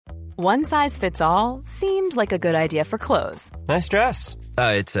One size fits all seemed like a good idea for clothes. Nice dress.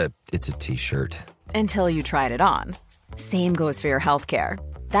 It's a t-shirt. Until you tried it on. Same goes for your healthcare.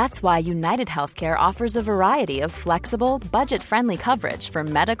 That's why United Healthcare offers a variety of flexible, budget-friendly coverage for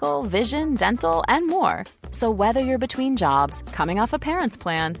medical, vision, dental, and more. So whether you're between jobs, coming off a parent's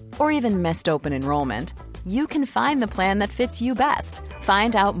plan, or even missed open enrollment, you can find the plan that fits you best.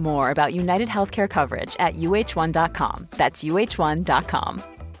 Find out more about United Healthcare coverage at uh1.com. That's uh1.com.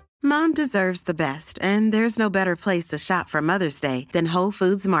 Mom deserves the best, and there's no better place to shop for Mother's Day than Whole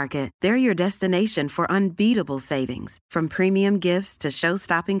Foods Market. They're your destination for unbeatable savings, from premium gifts to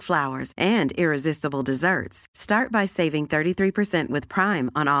show-stopping flowers and irresistible desserts. Start by saving 33% with Prime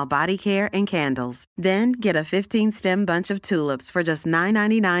on all body care and candles. Then get a 15-stem bunch of tulips for just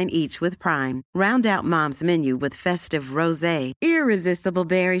 $9.99 each with Prime. Round out Mom's menu with festive rosé, irresistible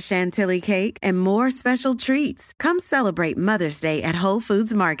berry chantilly cake, and more special treats. Come celebrate Mother's Day at Whole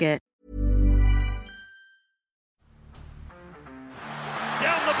Foods Market.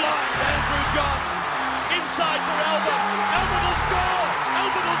 Down the blind, Andrew John. Inside for Albert. Albert will score.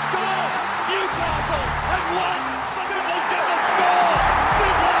 Albert will score. Newcastle have won. Fiddler's never score.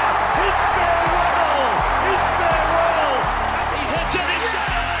 Fiddler, it's farewell. It's farewell. And he hits it. He's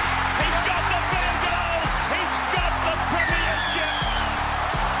got it. He's got the fair goal. He's got the premiership.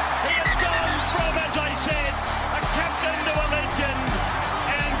 He has gone from, as I said, a captain to a legend.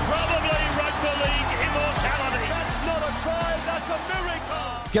 And probably rugby league immortality. That's not a try. That's a miracle.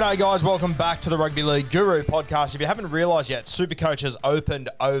 G'day guys, welcome back to the Rugby League Guru podcast. If you haven't realised yet, Supercoach has opened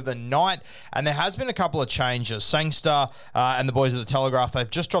overnight and there has been a couple of changes. Sangster and the boys at the Telegraph, they've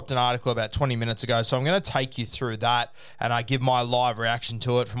just dropped an article about 20 minutes ago, so I'm going to take you through that and I give my live reaction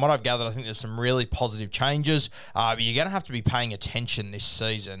to it. From what I've gathered, I think there's some really positive changes, but you're going to have to be paying attention this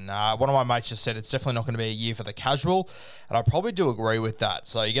season. One of my mates just said it's definitely not going to be a year for the casual, and I probably do agree with that.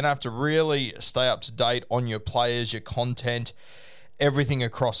 So you're going to have to really stay up to date on your players, your content, everything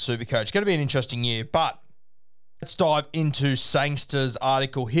across Supercoach. It's going to be an interesting year, but let's dive into Sangster's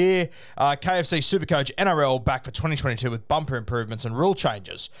article here. KFC Supercoach NRL back for 2022 with bumper improvements and rule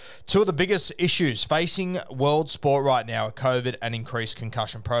changes. Two of the biggest issues facing world sport right now are COVID and increased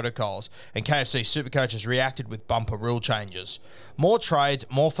concussion protocols, and KFC Supercoach has reacted with bumper rule changes. More trades,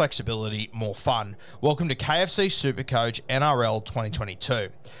 more flexibility, more fun. Welcome to KFC Supercoach NRL 2022.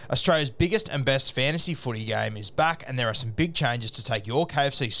 Australia's biggest and best fantasy footy game is back, and there are some big changes to take your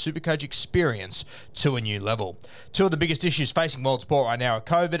KFC Supercoach experience to a new level. Two of the biggest issues facing world sport right now are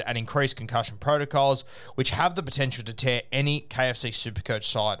COVID and increased concussion protocols, which have the potential to tear any KFC Supercoach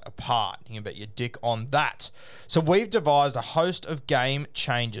side apart. You can bet your dick on that. So we've devised a host of game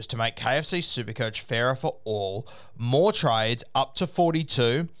changes to make KFC Supercoach fairer for all. More trades, up to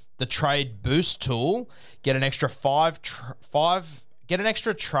 42. The trade boost tool, get an extra Get an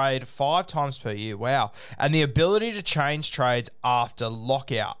extra trade 5 times per year. Wow. And the ability to change trades after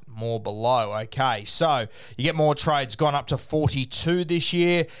lockout. More below. Okay, so you get more trades, gone up to 42 this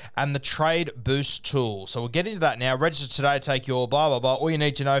year, and the trade boost tool. So we'll get into that now. Register today, take your blah, blah, blah. All you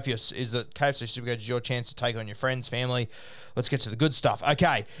need to know is that KFC Supercoach is your chance to take on your friends, family. Let's get to the good stuff.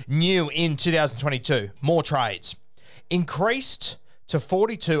 Okay, new in 2022, more trades. Increased to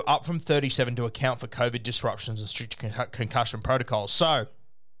 42, up from 37 to account for COVID disruptions and strict concussion protocols. So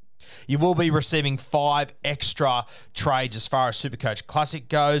you will be receiving 5 extra trades as far as Supercoach Classic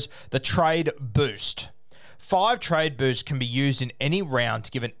goes. The trade boost. 5 trade boosts can be used in any round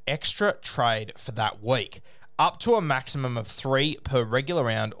to give an extra trade for that week, up to a maximum of 3 per regular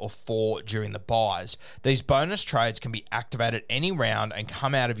round or 4 during the buys. These bonus trades can be activated any round and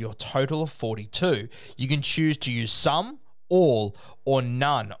come out of your total of 42. You can choose to use some, all, or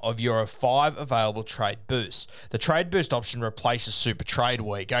none of your 5 available trade boosts. The trade boost option replaces Super Trade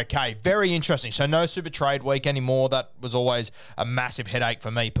Week. Okay, very interesting. So no Super Trade Week anymore. That was always a massive headache for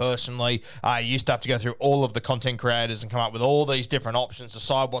me personally. I used to have to go through all of the content creators and come up with all these different options,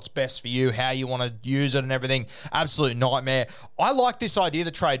 decide what's best for you, how you want to use it and everything. Absolute nightmare. I like this idea, the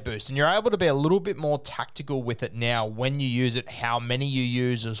trade boost, and you're able to be a little bit more tactical with it now when you use it, how many you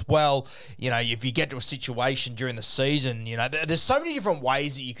use as well. You know, if you get to a situation during the season, you know, there's so many different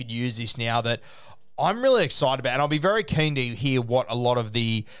ways that you could use this now that I'm really excited about, and I'll be very keen to hear what a lot of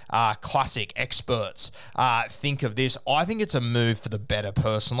the classic experts think of this. I think it's a move for the better,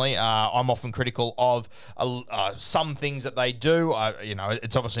 personally. I'm often critical of some things that they do. You know,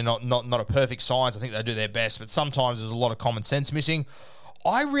 it's obviously not a perfect science. I think they do their best, but sometimes there's a lot of common sense missing.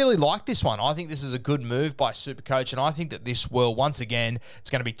 I really like this one. I think this is a good move by Supercoach, and I think that this will, once again, it's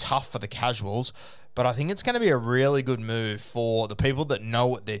going to be tough for the casuals, but I think it's going to be a really good move for the people that know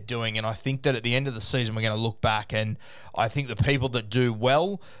what they're doing. And I think that at the end of the season, we're going to look back, and I think the people that do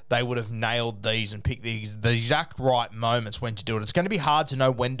well, they would have nailed these and picked the exact right moments when to do it. It's going to be hard to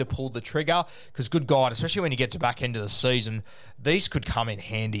know when to pull the trigger because, good God, especially when you get to back end of the season, these could come in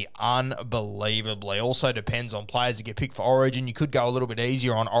handy unbelievably. Also depends on players that get picked for Origin. You could go a little bit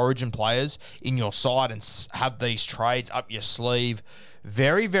easier on Origin players in your side and have these trades up your sleeve.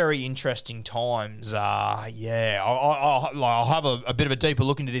 Very, very interesting times. I'll have a bit of a deeper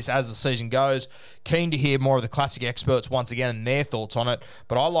look into this as the season goes. Keen to hear more of the classic experts once again and their thoughts on it,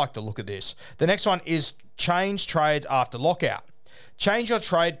 but I like the look of this. The next one is change trades after lockout. Change your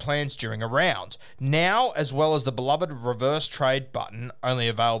trade plans during a round. Now, as well as the beloved reverse trade button, only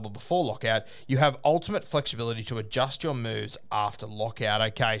available before lockout, you have ultimate flexibility to adjust your moves after lockout.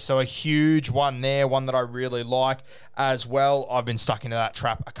 Okay, so a huge one there, one that I really like as well. I've been stuck into that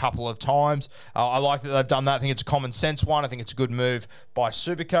trap a couple of times. I like that they've done that. I think it's a common sense one. I think it's a good move by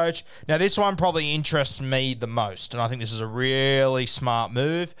Supercoach. Now, this one probably interests me the most, and I think this is a really smart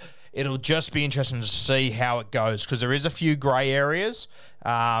move. It'll just be interesting to see how it goes because there is a few grey areas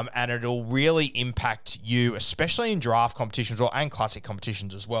and it'll really impact you, especially in draft competitions and classic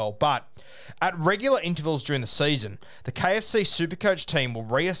competitions as well. But at regular intervals during the season, the KFC Supercoach team will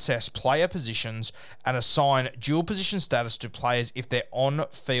reassess player positions and assign dual position status to players if their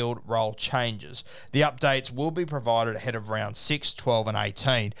on-field role changes. The updates will be provided ahead of round 6, 12 and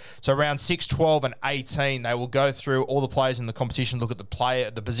 18. So round 6, 12 and 18, they will go through all the players in the competition, look at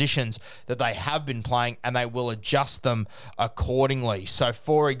the positions that they have been playing, and they will adjust them accordingly. So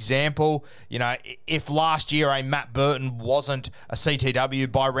for example, if last year a Matt Burton wasn't a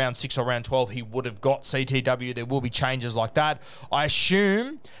CTW by round 6 or round 12, he would have got CTW. There will be changes like that. I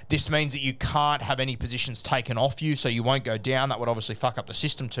assume this means that you can't have any positions taken off you, so you won't go down. That would obviously fuck up the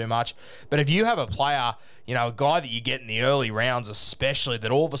system too much. But if you have a player, a guy that you get in the early rounds especially, that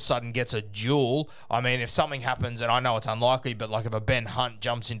all of a sudden gets a duel, I mean, if something happens, and I know it's unlikely, but like if a Ben Hunt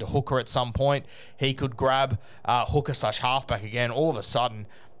jumps into hooker at some point, he could grab hooker/halfback again. All of a sudden,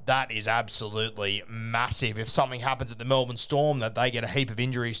 that is absolutely massive. If something happens at the Melbourne Storm that they get a heap of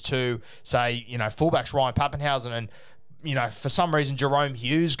injuries to, say, fullbacks Ryan Pappenhausen and, for some reason Jerome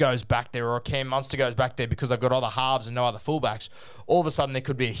Hughes goes back there or Cam Munster goes back there because they've got other halves and no other fullbacks, all of a sudden there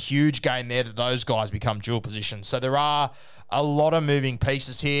could be a huge game there that those guys become dual positions. So there are a lot of moving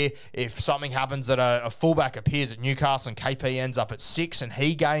pieces here. If something happens that a fullback appears at Newcastle and KP ends up at 6 and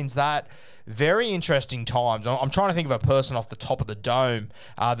he gains that, very interesting times. I'm trying to think of a person off the top of the dome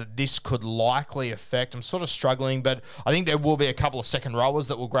that this could likely affect. I'm sort of struggling, but I think there will be a couple of second rowers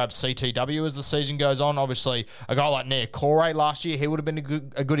that will grab CTW as the season goes on. Obviously, a guy like Nia Corey last year, he would have been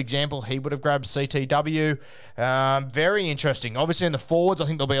a good example. He would have grabbed CTW. Very interesting. Obviously, in the forwards, I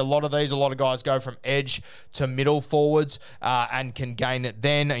think there'll be a lot of these. A lot of guys go from edge to middle forwards and can gain it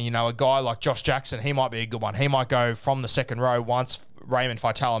then. A guy like Josh Jackson, he might be a good one. He might go from the second row once Raymond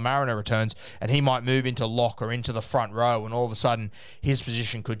Faitala Mariner returns, and he might move into lock or into the front row, and all of a sudden his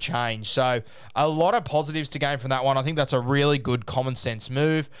position could change. So a lot of positives to gain from that one. I think that's a really good common sense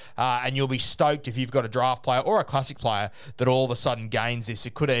move, and you'll be stoked if you've got a draft player or a classic player that all of a sudden gains this.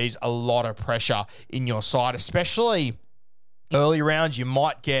 It could ease a lot of pressure in your side, especially early rounds. You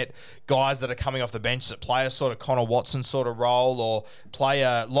might get guys that are coming off the bench that play a sort of Connor Watson sort of role, or play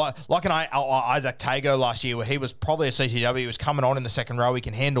like an Isaac Tago last year, where he was probably a CTW. He was coming on in the second row. He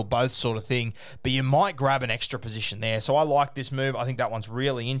can handle both sort of thing, but you might grab an extra position there. So I like this move. I think that one's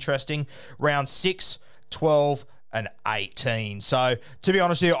really interesting. Round 6, 12, and 18. So to be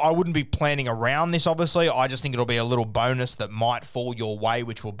honest with you, I wouldn't be planning around this, obviously. I just think it'll be a little bonus that might fall your way,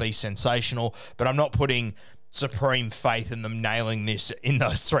 which will be sensational, but I'm not putting supreme faith in them nailing this in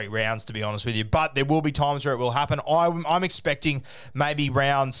those 3 rounds, to be honest with you. But there will be times where it will happen. I'm expecting maybe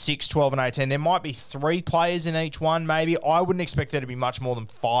round 6, 12, and 18. There might be 3 players in each one, maybe. I wouldn't expect there to be much more than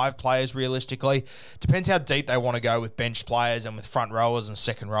 5 players, realistically. Depends how deep they want to go with bench players and with front rowers and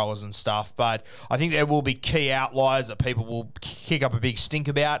second rowers and stuff. But I think there will be key outliers that people will kick up a big stink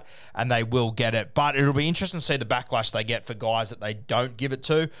about, and they will get it. But it'll be interesting to see the backlash they get for guys that they don't give it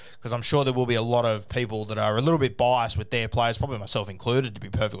to, because I'm sure there will be a lot of people that are a little bit biased with their players, probably myself included, to be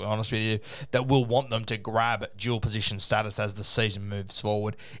perfectly honest with you, that will want them to grab dual position status as the season moves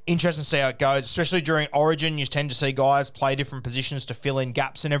forward. Interesting to see how it goes, especially during Origin. You tend to see guys play different positions to fill in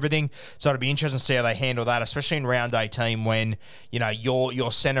gaps and everything, so it'll be interesting to see how they handle that, especially in round 18 when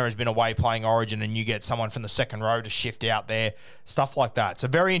your centre has been away playing Origin and you get someone from the second row to shift out there, stuff like that. So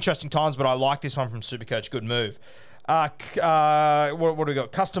very interesting times, but I like this one from Supercoach. Good move. What do we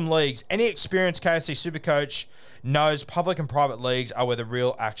got? Custom leagues. Any experienced KFC Supercoach knows public and private leagues are where the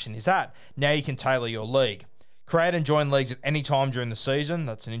real action is at. Now you can tailor your league. Create and join leagues at any time during the season.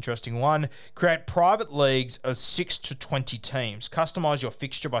 That's an interesting one. Create private leagues of 6 to 20 teams. Customize your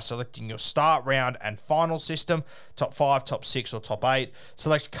fixture by selecting your start, round, and final system, top 5, top 6, or top 8.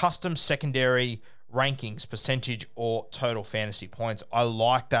 Select custom secondary rankings, percentage, or total fantasy points. I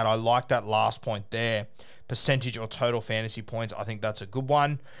like that. I like that last point there. Percentage or total fantasy points. I think that's a good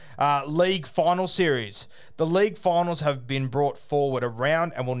one. League final series. The league finals have been brought forward a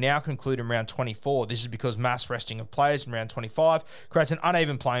round and will now conclude in round 24. This is because mass resting of players in round 25 creates an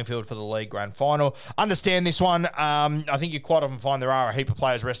uneven playing field for the league grand final. Understand this one. I think you quite often find there are a heap of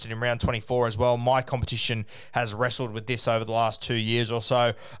players rested in round 24 as well. My competition has wrestled with this over the last 2 years or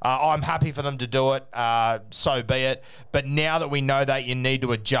so. I'm happy for them to do it. So be it. But now that we know that, you need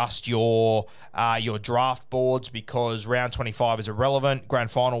to adjust your draft boards because round 25 is irrelevant.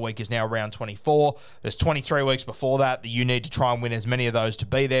 Grand final week is now round 24. There's 23 weeks before that you need to try and win as many of those to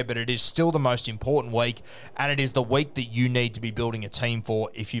be there, but it is still the most important week, and it is the week that you need to be building a team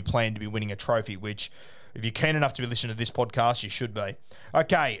for if you plan to be winning a trophy, which if you're keen enough to be listening to this podcast, you should be.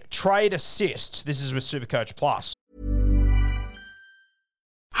 Okay, trade assist. This is with Supercoach Plus.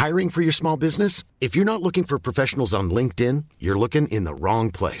 Hiring for your small business? If you're not looking for professionals on LinkedIn, you're looking in the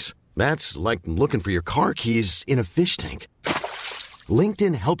wrong place. That's like looking for your car keys in a fish tank.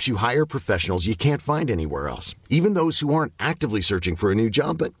 LinkedIn helps you hire professionals you can't find anywhere else, even those who aren't actively searching for a new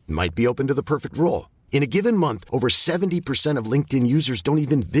job but might be open to the perfect role. In a given month, over 70% of LinkedIn users don't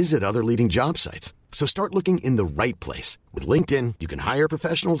even visit other leading job sites. So start looking in the right place. With LinkedIn, you can hire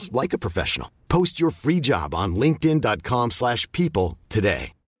professionals like a professional. Post your free job on linkedin.com/people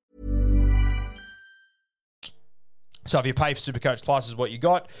today. So if you pay for Supercoach Plus is what you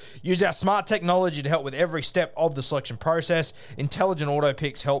got. Use our smart technology to help with every step of the selection process. Intelligent Auto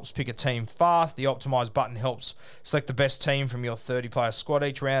Picks helps pick a team fast. The Optimize button helps select the best team from your 30-player squad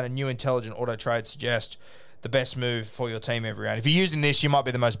each round. And new Intelligent Auto Trades suggest the best move for your team every round. If you're using this, you might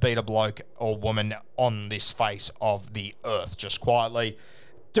be the most beater bloke or woman on this face of the earth. Just quietly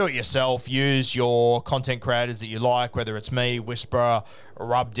do it yourself. Use your content creators that you like, whether it's me, Whisperer,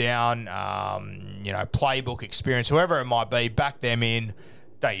 Rubdown, Playbook Experience, whoever it might be, back them in.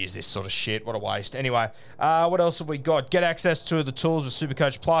 Don't use this sort of shit. What a waste. Anyway, what else have we got? Get access to the tools with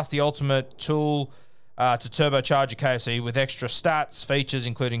Supercoach Plus, the ultimate tool to turbocharge your KFC with extra stats, features,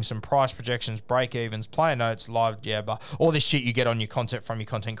 including some price projections, break-evens, player notes, but all this shit you get on your content from your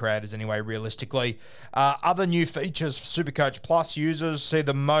content creators anyway, realistically. Other new features for Supercoach Plus users, see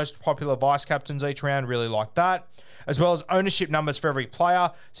the most popular vice captains each round, really like that. As well as ownership numbers for every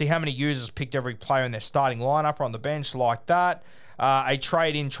player, see how many users picked every player in their starting lineup or on the bench, like that. A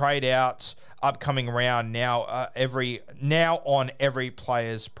trade-in, trade-out upcoming round now on every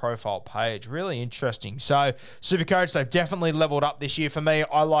player's profile page. Really interesting. So Supercoach, they've definitely leveled up this year for me.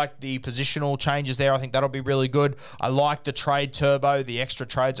 I like the positional changes there. I think that'll be really good. I like the trade turbo, the extra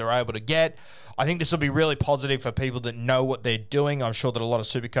trades they're able to get. I think this will be really positive for people that know what they're doing. I'm sure that a lot of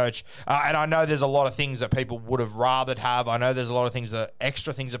Supercoach, and I know there's a lot of things that people would have rathered have. I know there's a lot of things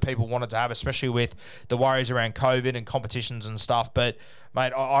extra things that people wanted to have, especially with the worries around COVID and competitions and stuff. But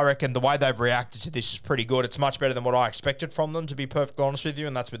mate, I reckon the way they've reacted to this is pretty good. It's much better than what I expected from them, to be perfectly honest with you,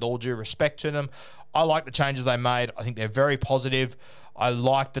 and that's with all due respect to them. I like the changes they made. I think they're very positive. I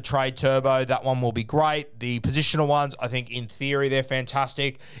like the trade turbo. That one will be great. The positional ones, I think in theory, they're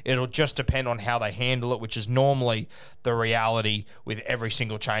fantastic. It'll just depend on how they handle it, which is normally the reality with every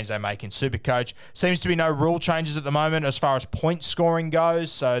single change they make in Supercoach. Seems to be no rule changes at the moment as far as point scoring goes,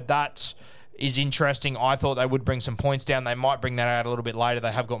 so that is interesting. I thought they would bring some points down. They might bring that out a little bit later.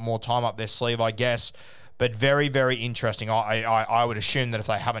 They have got more time up their sleeve, I guess. But very, very interesting. I would assume that if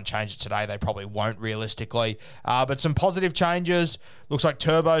they haven't changed it today, they probably won't realistically. But some positive changes. Looks like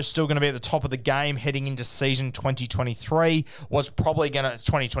Turbo's still going to be at the top of the game heading into season 2023.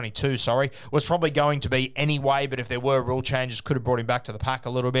 2022, was probably going to be anyway, but if there were rule changes, could have brought him back to the pack a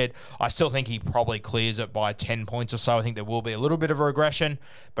little bit. I still think he probably clears it by 10 points or so. I think there will be a little bit of a regression,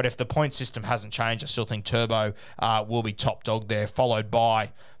 but if the point system hasn't changed, I still think Turbo will be top dog there, followed by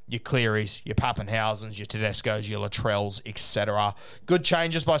your Clearys, your Pappenhausens, your Tedescos, your Latrells, etc. Good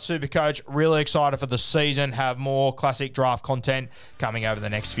changes by Supercoach. Really excited for the season. Have more classic draft content coming over the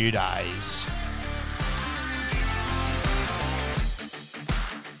next few days.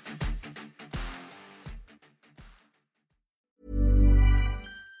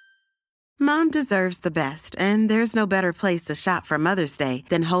 Mom deserves the best, and there's no better place to shop for Mother's Day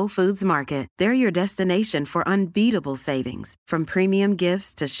than Whole Foods Market. They're your destination for unbeatable savings, from premium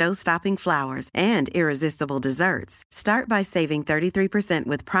gifts to show-stopping flowers and irresistible desserts. Start by saving 33%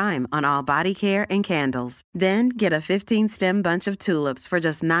 with Prime on all body care and candles. Then get a 15-stem bunch of tulips for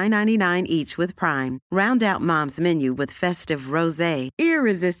just $9.99 each with Prime. Round out Mom's menu with festive rosé,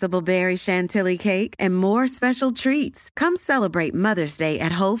 irresistible berry chantilly cake, and more special treats. Come celebrate Mother's Day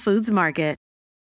at Whole Foods Market.